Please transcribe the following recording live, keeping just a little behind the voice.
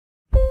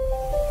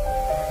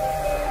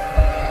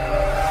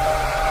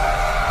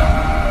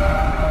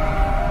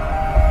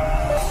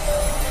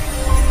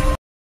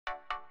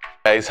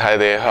Guys, hi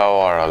there, how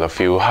are all of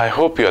you? I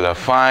hope you all are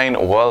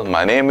fine. Well,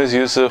 my name is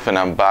Yusuf and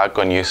I'm back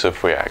on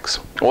Yusuf Reacts.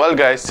 Well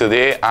guys,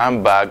 today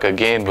I'm back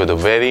again with a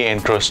very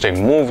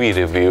interesting movie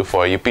review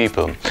for you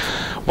people.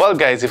 Well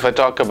guys, if I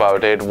talk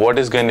about it, what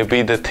is going to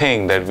be the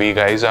thing that we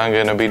guys are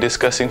going to be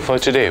discussing for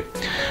today?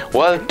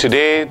 Well,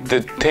 today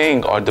the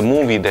thing or the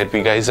movie that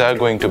we guys are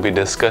going to be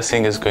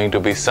discussing is going to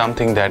be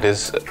something that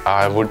is,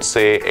 I would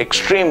say,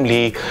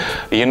 extremely,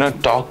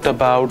 talked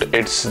about.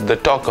 It's the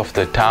talk of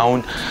the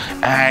town,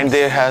 and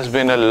there has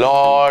been a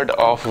lot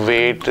of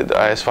weight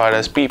as far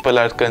as people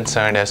are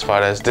concerned, as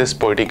far as this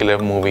particular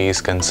movie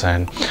is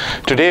concerned.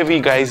 Today we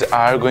guys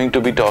are going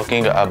to be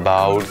talking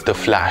about The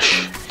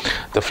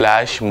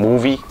Flash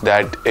movie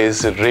that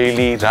is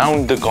really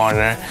round the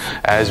corner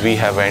as we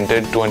have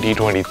entered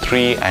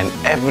 2023, and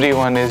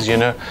everyone is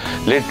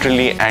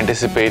literally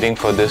anticipating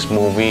for this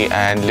movie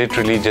and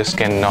literally just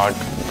cannot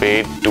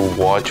wait to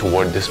watch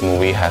what this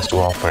movie has to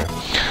offer.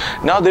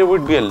 Now there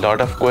would be a lot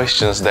of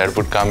questions that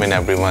would come in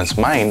everyone's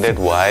mind, that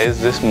why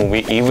is this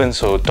movie even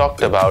so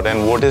talked about,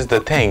 and what is the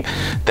thing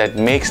that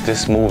makes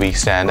this movie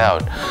stand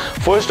out?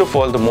 First of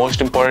all, the most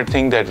important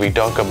thing that we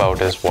talk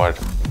about is what?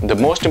 The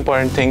most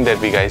important thing that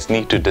we guys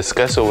need to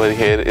discuss over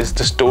here is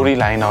the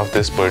storyline of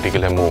this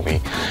particular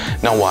movie.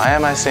 Now, why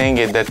am I saying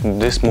it that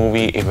this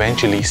movie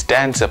eventually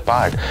stands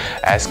apart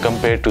as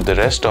compared to the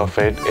rest of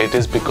it? It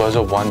is because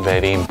of one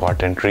very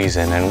important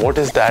reason. And what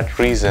is that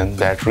reason?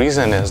 That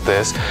reason is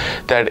this,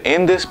 that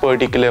in this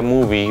particular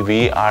movie,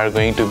 we are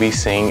going to be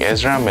seeing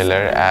Ezra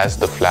Miller as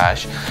the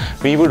Flash.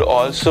 We would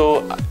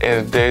also,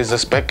 there is a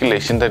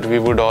speculation that we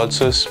would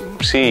also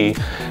see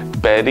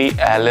Barry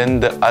Allen,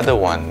 the other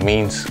one,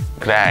 means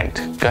Grant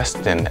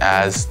Gustin,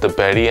 as the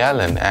Barry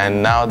Allen.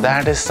 And now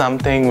that is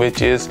something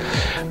which is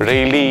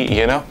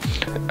really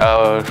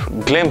a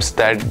glimpse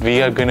that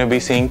we are going to be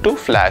seeing two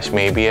Flash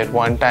maybe at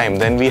one time.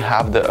 Then we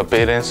have the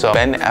appearance of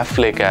Ben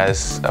Affleck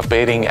as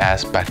appearing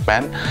as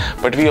Batman,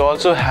 but we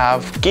also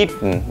have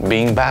Keaton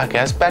being back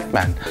as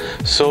Batman.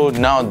 So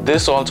now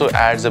this also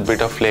adds a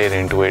bit of flair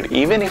into it.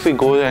 Even if we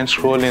go and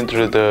scroll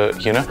into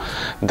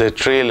the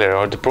trailer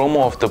or the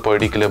promo of the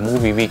particular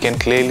movie, we can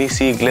clearly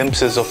see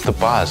glimpses of the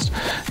past,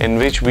 in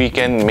which we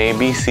can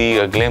maybe see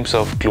a glimpse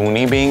of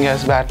Clooney being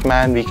as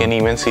Batman. We can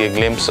even see a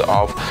glimpse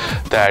of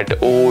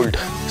that old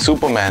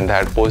Superman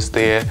that was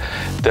there,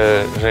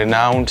 the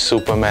renowned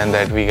Superman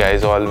that we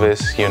guys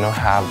always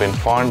have been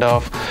fond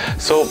of.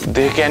 So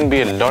there can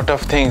be a lot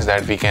of things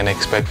that we can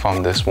expect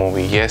from this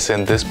movie. Yes,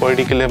 in this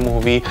particular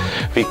movie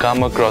we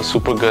come across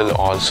Supergirl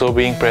also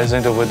being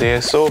present over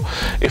there. So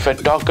if I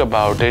talk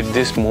about it,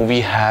 this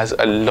movie has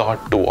a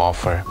lot to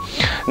offer.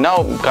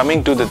 Now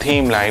coming to the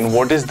theme line,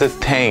 what is the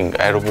thing,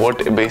 and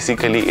what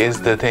basically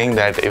is the thing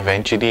that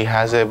eventually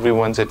has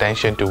everyone's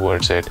attention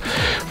towards it?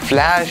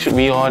 Flash,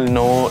 we all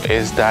know,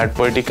 is that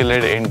particular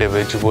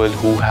individual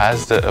who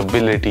has the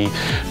ability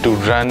to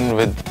run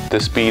with the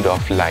speed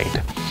of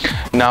light.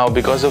 Now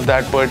because of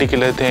that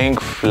particular thing,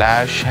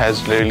 Flash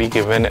has really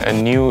given a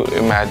new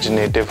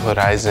imaginative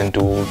horizon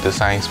to the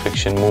science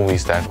fiction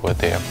movies that were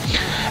there.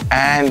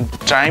 And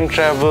time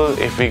travel,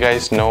 if we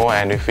guys know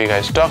and if we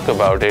guys talk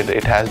about it,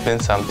 it has been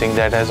something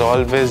that has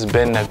always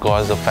been a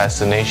cause of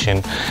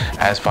fascination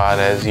as far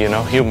as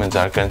humans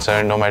are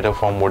concerned. No matter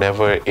from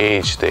whatever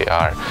age they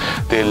are,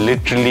 they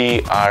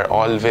literally are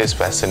always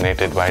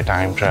fascinated by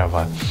time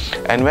travel.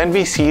 And when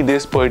we see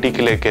this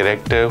particular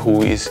character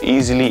who is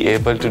easily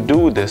able to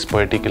do this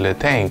particular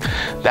thing,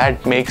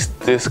 that makes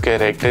this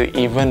character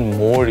even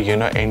more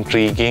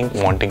intriguing,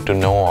 wanting to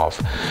know of.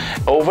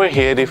 Over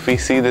here, if we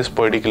see this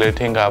particular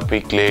thing up,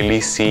 we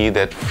clearly see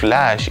that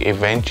Flash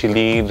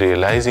eventually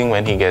realizing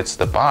when he gets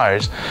the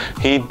powers,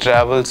 he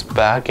travels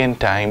back in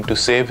time to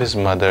save his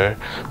mother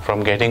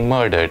from getting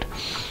murdered.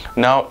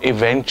 Now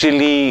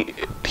eventually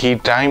he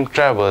time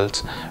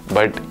travels,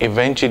 but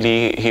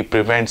eventually he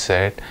prevents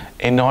it.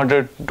 In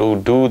order to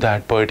do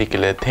that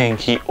particular thing,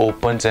 he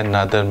opens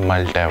another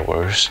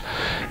multiverse.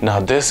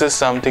 Now this is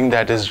something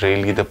that is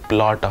really the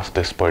plot of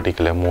this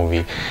particular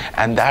movie,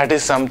 and that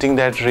is something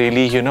that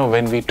really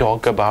when we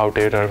talk about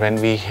it, or when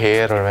we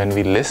hear, or when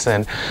we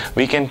listen,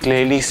 we can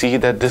clearly see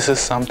that this is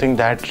something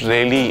that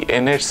really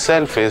in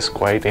itself is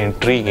quite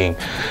intriguing,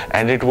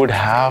 and it would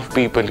have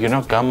people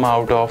come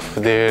out of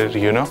their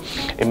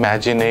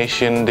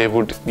imagination. They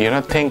would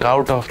think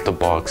out of the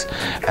box,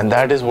 and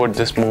that is what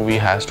this movie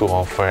has to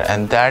offer.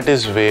 And that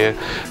is where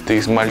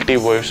this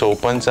multiverse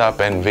opens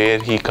up, and where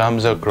he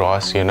comes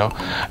across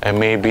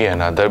maybe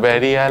another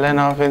Barry Allen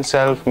of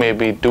himself,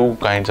 maybe two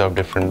kinds of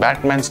different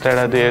Batmans that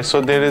are there. So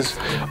there is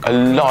a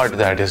lot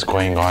that is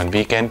going on.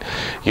 We can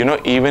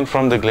even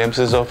from the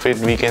glimpses of it,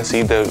 we can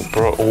see the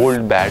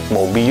old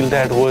Batmobile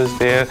that was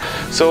there.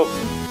 So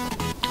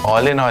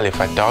all in all,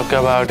 if I talk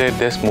about it,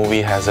 this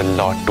movie has a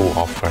lot to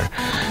offer.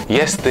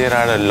 Yes, there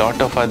are a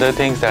lot of other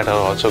things that are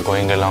also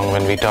going along.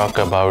 When we talk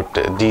about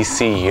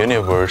DC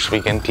universe,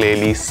 we can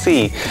clearly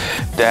see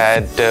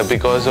that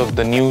because of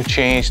the new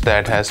change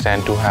that has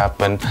tend to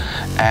happen,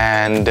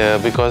 and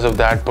because of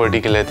that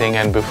particular thing,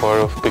 and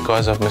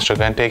because of Mr.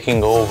 Gunn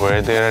taking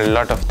over, there are a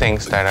lot of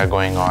things that are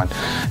going on.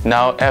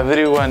 Now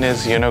everyone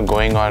is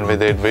going on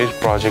with it, which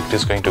project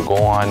is going to go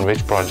on,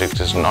 which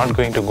project is not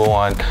going to go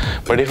on.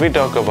 But if we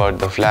talk about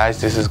the Flash,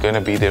 this is going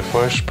to be their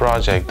first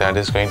project that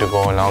is going to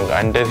go along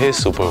under his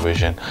supervision.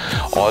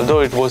 Although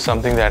it was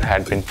something that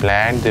had been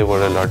planned, there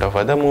were a lot of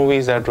other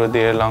movies that were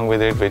there along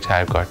with it which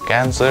had got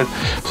cancelled.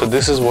 So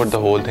this is what the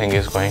whole thing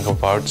is going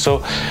about.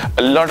 So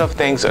a lot of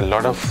things, a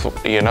lot of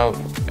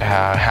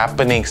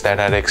happenings that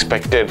are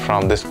expected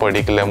from this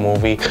particular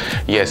movie.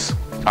 Yes,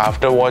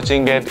 after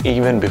watching it,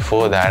 even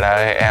before that,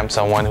 I am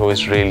someone who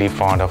is really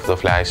fond of the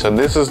Flash. So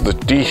this is the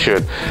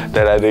t-shirt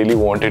that I really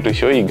wanted to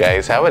show you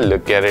guys. Have a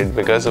look at it,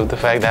 because of the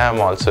fact that I'm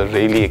also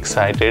really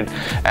excited,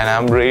 and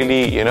I'm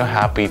really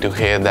happy to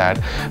hear that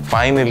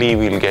finally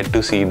we'll get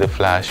to see the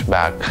Flash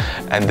back.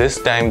 And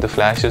this time the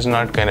Flash is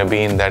not gonna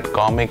be in that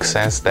comic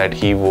sense that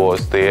he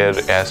was there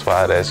as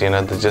far as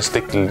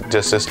the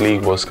Justice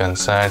League was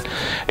concerned.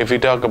 If we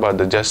talk about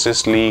the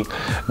Justice League,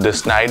 the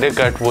Snyder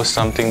Cut was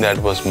something that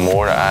was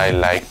more I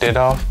liked it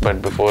off,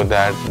 but before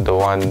that, the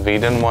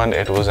Whedon one,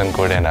 it wasn't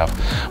good enough.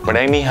 But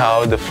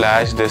anyhow, the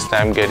Flash this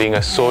time getting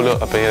a solo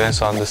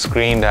appearance on the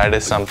screen, that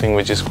is something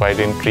which is quite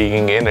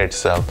intriguing in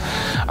itself.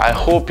 I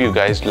hope you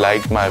guys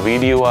liked my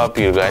video up,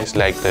 you guys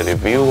liked the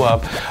review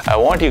up. I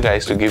want you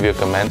guys to give your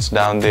comments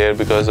down there,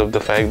 because of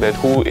the fact that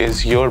who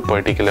is your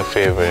particular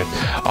favorite.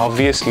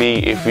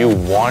 Obviously, if you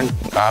want,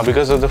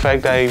 because of the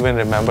fact I even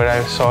remember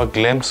I saw a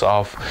glimpse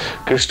of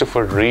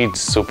Christopher Reeve's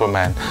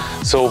Superman.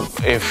 So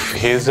if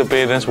his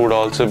appearance would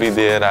also be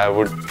there, I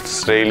would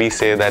really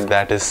say that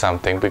that is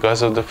something,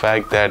 because of the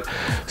fact that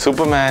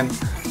Superman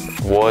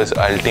was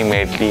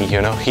ultimately,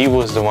 he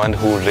was the one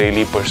who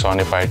really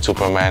personified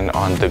Superman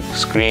on the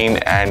screen,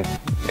 and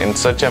in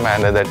such a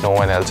manner that no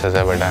one else has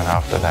ever done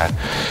after that.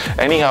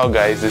 Anyhow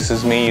guys, this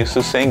is me,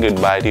 Yusuf, saying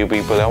goodbye to you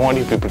people. I want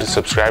you people to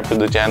subscribe to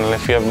the channel.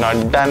 If you have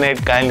not done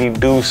it, kindly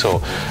do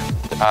so.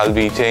 I'll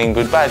be saying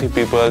goodbye to you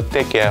people.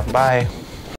 Take care. Bye.